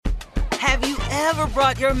Have you ever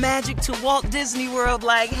brought your magic to Walt Disney World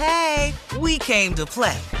like, hey, we came to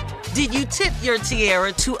play? Did you tip your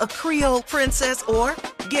tiara to a Creole princess or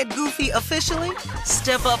get goofy officially?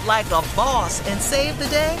 Step up like a boss and save the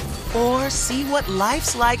day? Or see what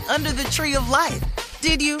life's like under the tree of life?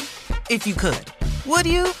 Did you? If you could. Would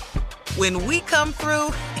you? When we come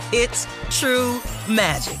through, it's true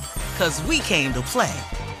magic. 'Cause we came to play.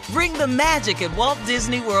 Bring the magic at Walt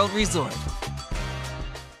Disney World Resort.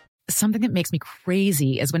 Something that makes me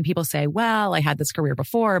crazy is when people say, well, I had this career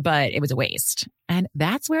before, but it was a waste. And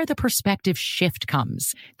that's where the perspective shift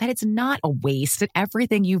comes, that it's not a waste, that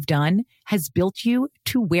everything you've done has built you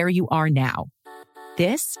to where you are now.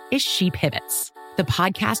 This is She Pivots, the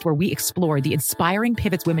podcast where we explore the inspiring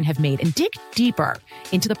pivots women have made and dig deeper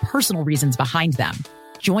into the personal reasons behind them.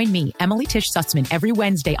 Join me, Emily Tish Sussman, every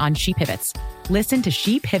Wednesday on She Pivots. Listen to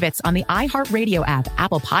She Pivots on the iHeartRadio app,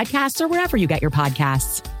 Apple Podcasts, or wherever you get your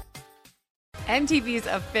podcasts. MTV's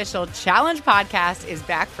official Challenge podcast is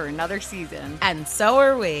back for another season. And so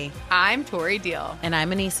are we. I'm Tori Deal. And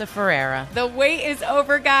I'm Anissa Ferreira. The wait is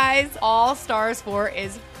over, guys. All Stars 4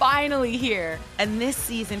 is finally here. And this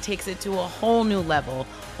season takes it to a whole new level.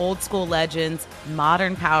 Old school legends,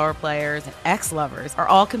 modern power players, and ex-lovers are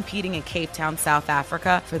all competing in Cape Town, South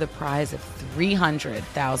Africa for the prize of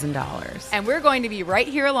 $300,000. And we're going to be right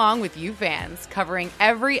here along with you fans, covering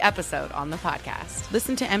every episode on the podcast.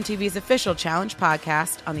 Listen to MTV's official Challenge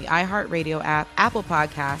podcast on the iHeartRadio app, Apple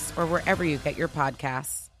Podcasts, or wherever you get your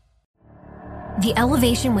podcasts. The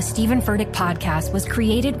Elevation with Stephen Furtick podcast was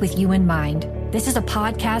created with you in mind. This is a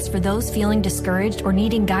podcast for those feeling discouraged or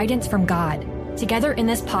needing guidance from God. Together in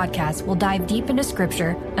this podcast, we'll dive deep into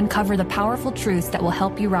scripture, uncover the powerful truths that will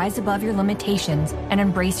help you rise above your limitations and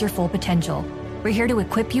embrace your full potential. We're here to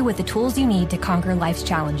equip you with the tools you need to conquer life's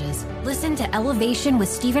challenges. Listen to Elevation with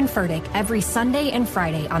Stephen Furtick every Sunday and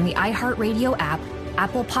Friday on the iHeartRadio app,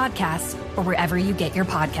 Apple Podcasts, or wherever you get your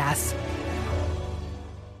podcasts.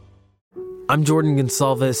 I'm Jordan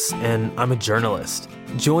Gonsalves, and I'm a journalist.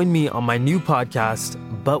 Join me on my new podcast,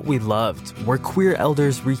 But We Loved, where queer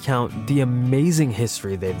elders recount the amazing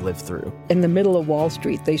history they've lived through. In the middle of Wall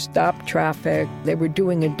Street, they stopped traffic. They were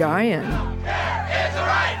doing a die-in. Healthcare is a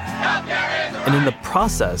right. Healthcare is a right. And in the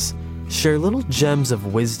process, share little gems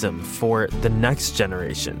of wisdom for the next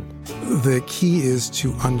generation. The key is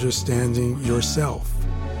to understanding yourself,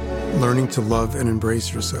 learning to love and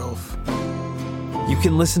embrace yourself. You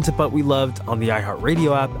can listen to But We Loved on the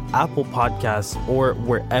iHeartRadio app, Apple Podcasts, or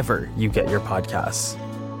wherever you get your podcasts.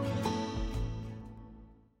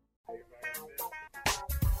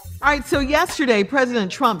 All right, so yesterday,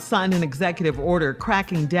 President Trump signed an executive order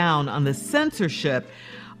cracking down on the censorship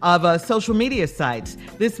of social media sites.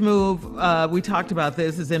 This move, we talked about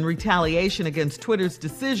this, is in retaliation against Twitter's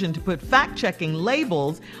decision to put fact-checking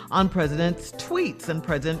labels on President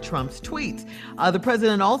Trump's tweets. The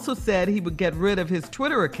president also said he would get rid of his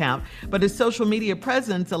Twitter account, but his social media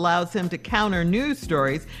presence allows him to counter news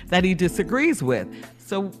stories that he disagrees with.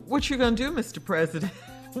 So what you going to do, Mr. President?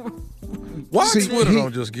 Why Twitter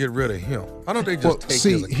don't just get rid of him? Why don't they just take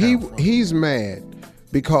his account? He's mad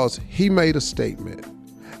because he made a statement.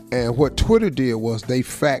 And what Twitter did was they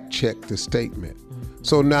fact-checked the statement.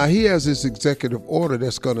 So now he has this executive order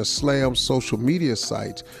that's going to slam social media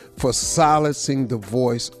sites for silencing the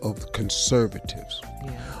voice of conservatives.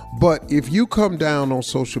 Yeah. But if you come down on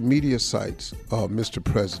social media sites, Mr.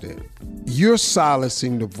 President, you're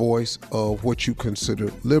silencing the voice of what you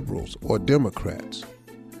consider liberals or Democrats.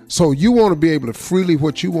 So you want to be able to freely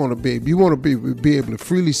what you want to be. You want to be able to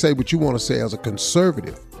freely say what you want to say as a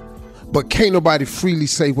conservative. But can't nobody freely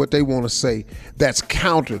say what they want to say that's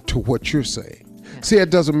counter to what you're saying. Yeah. See, it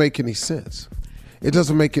doesn't make any sense. It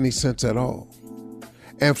doesn't make any sense at all.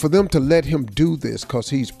 And for them to let him do this because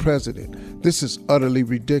he's president, this is utterly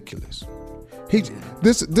ridiculous.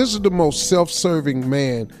 This is the most self-serving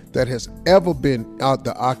man that has ever been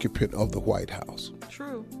the occupant of the White House.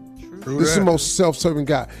 True. This is the most self-serving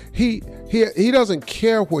guy. He doesn't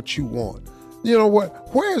care what you want. You know what?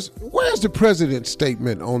 Where's the president's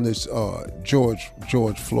statement on this George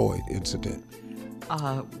Floyd incident?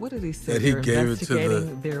 What did he say? That he gave it to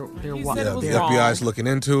the FBI's looking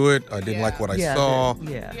into it. I didn't like what I saw. He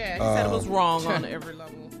said it was wrong on every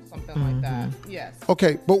level, something like that. Yes.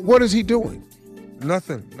 Okay, but what is he doing?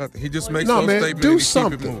 Nothing. He just makes those statements. Do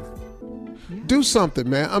something. Do something,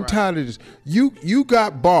 man. I'm tired of this. You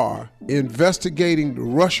got Barr investigating the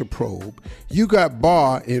Russia probe. You got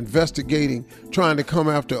Barr investigating, trying to come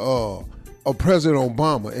after President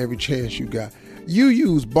Obama every chance you got. You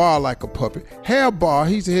use Barr like a puppet. Have Barr,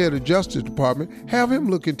 he's the head of the Justice Department, have him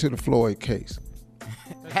look into the Floyd case.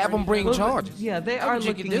 Have them bring charges. Yeah, they are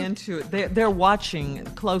looking into it. They're watching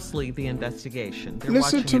closely the investigation. They're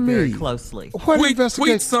Listen watching to it me. very closely. What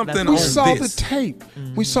investigation? Tweet something we on saw this. the tape.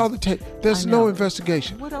 Mm-hmm. We saw the tape. There's no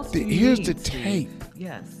investigation. What else do you Here's need, the tape.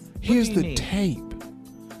 Yes. Here's the tape.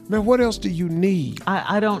 Man, what else do you need?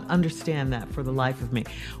 I don't understand that for the life of me.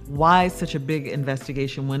 Why such a big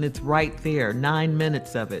investigation when it's right there, 9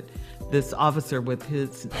 minutes of it? This officer with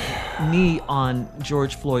his knee on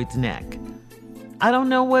George Floyd's neck. I don't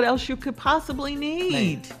know what else you could possibly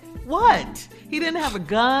need. What? He didn't have a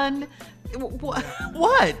gun.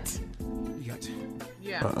 What?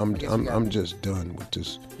 Yeah. I'm just done with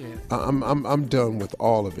this. Yeah. I'm done with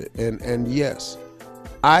all of it. And yes,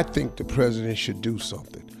 I think the president should do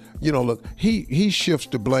something. You know, look, he shifts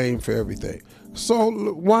the blame for everything. So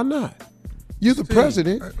why not? You're the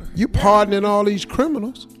president. You pardoning all these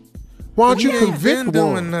criminals. Why don't you convict one? He ain't been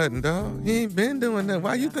doing nothing, dog. He ain't been doing nothing.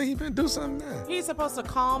 Why you think he been doing something now? He's supposed to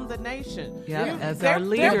calm the nation. Yeah, as our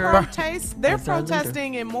leader. They're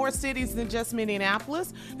protesting in more cities than just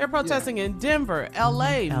Minneapolis. They're protesting in Denver,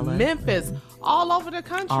 LA, Memphis, all over the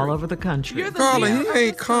country. All over the country. Carla, he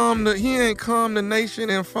ain't calmed the nation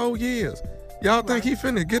in 4 years. Y'all think he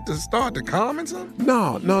finna get to start the calming something?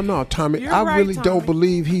 No, Tommy. You're I right, really Tommy. don't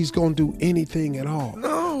believe he's gonna do anything at all.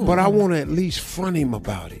 No. But I want to at least front him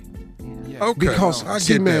about it. Okay, because I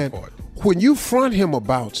see, get man, that part. when you front him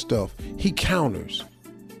about stuff, he counters.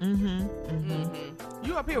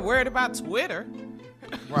 You up here worried about Twitter?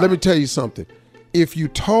 Let me tell you something. If you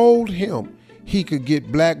told him he could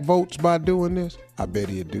get black votes by doing this, I bet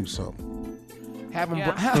he'd do something.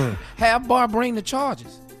 Have Barr bring the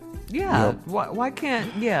charges. Yeah. Yep. Why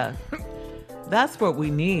can't? Yeah. That's what we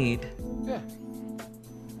need. Yeah.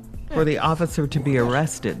 For the officer to be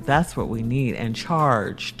arrested. That's what we need and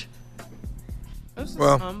charged. This is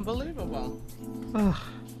unbelievable.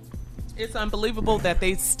 It's unbelievable that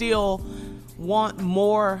they still want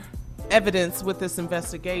more evidence with this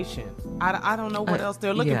investigation. I don't know what else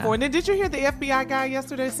they're looking for. And then did you hear the FBI guy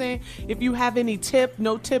yesterday saying, if you have any tip,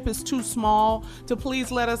 no tip is too small, to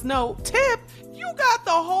please let us know. Tip? You got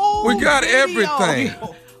the whole We got video. everything.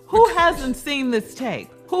 Who hasn't seen this tape?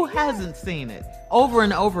 Who hasn't seen it over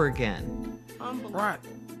and over again? Right.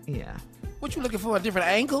 Yeah. What you looking for, a different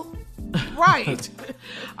angle? Right.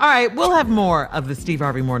 All right, we'll have more of the Steve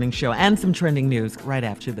Harvey Morning Show and some trending news right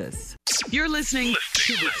after this. You're listening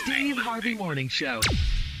to the Steve Harvey Morning Show.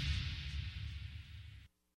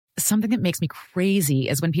 Something that makes me crazy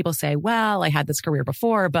is when people say, well, I had this career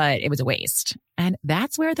before, but it was a waste. And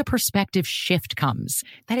that's where the perspective shift comes,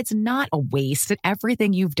 that it's not a waste, that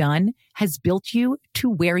everything you've done has built you to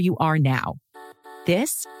where you are now.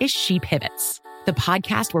 This is She Pivots, the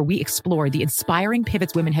podcast where we explore the inspiring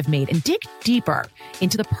pivots women have made and dig deeper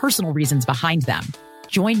into the personal reasons behind them.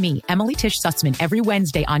 Join me, Emily Tish Sussman, every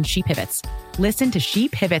Wednesday on She Pivots. Listen to She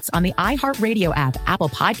Pivots on the iHeartRadio app, Apple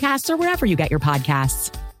Podcasts, or wherever you get your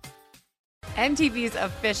podcasts. MTV's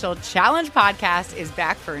official Challenge podcast is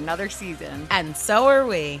back for another season. And so are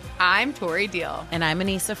we. I'm Tori Deal. And I'm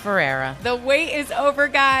Anissa Ferreira. The wait is over,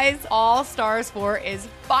 guys. All Stars 4 is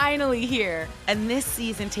finally here. And this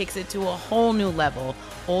season takes it to a whole new level.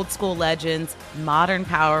 Old school legends, modern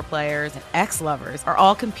power players, and ex-lovers are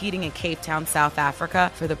all competing in Cape Town, South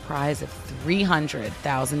Africa for the prize of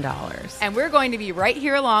 $300,000. And we're going to be right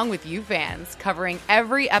here along with you fans, covering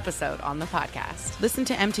every episode on the podcast. Listen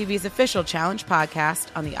to MTV's official Challenge podcast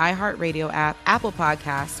on the iHeartRadio app, Apple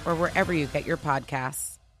Podcasts, or wherever you get your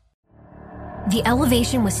podcasts. The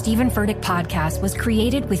Elevation with Stephen Furtick podcast was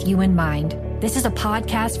created with you in mind. This is a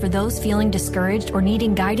podcast for those feeling discouraged or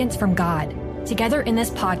needing guidance from God. Together in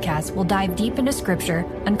this podcast, we'll dive deep into Scripture,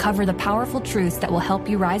 uncover the powerful truths that will help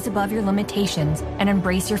you rise above your limitations and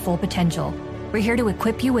embrace your full potential. We're here to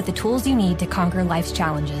equip you with the tools you need to conquer life's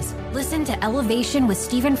challenges. Listen to Elevation with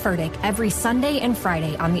Stephen Furtick every Sunday and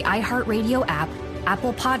Friday on the iHeartRadio app,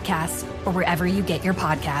 Apple Podcasts, or wherever you get your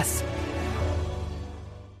podcasts.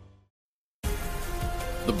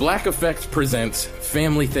 The Black Effect presents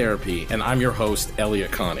Family Therapy, and I'm your host,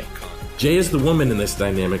 Elliot Connie. Jay is the woman in this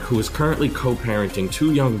dynamic who is currently co-parenting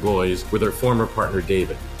 2 young boys with her former partner,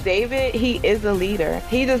 David. David, he is a leader.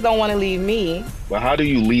 He just don't want to leave me. But how do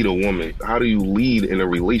you lead a woman? How do you lead in a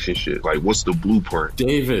relationship? Like, what's the blueprint?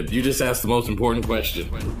 David, you just asked the most important question.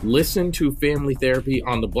 Listen to Family Therapy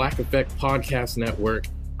on the Black Effect Podcast Network,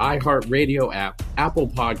 iHeartRadio app, Apple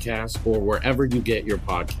Podcasts, or wherever you get your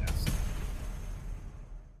podcasts.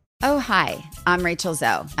 Oh, hi, I'm Rachel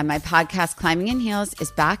Zoe, and my podcast, Climbing in Heels,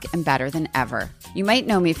 is back and better than ever. You might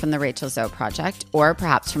know me from the Rachel Zoe Project, or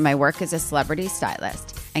perhaps from my work as a celebrity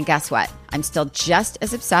stylist. And guess what? I'm still just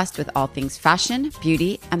as obsessed with all things fashion,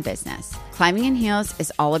 beauty, and business. Climbing in Heels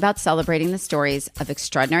is all about celebrating the stories of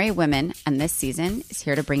extraordinary women, and this season is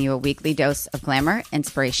here to bring you a weekly dose of glamour,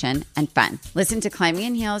 inspiration, and fun. Listen to Climbing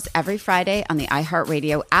in Heels every Friday on the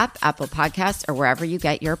iHeartRadio app, Apple Podcasts, or wherever you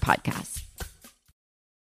get your podcasts.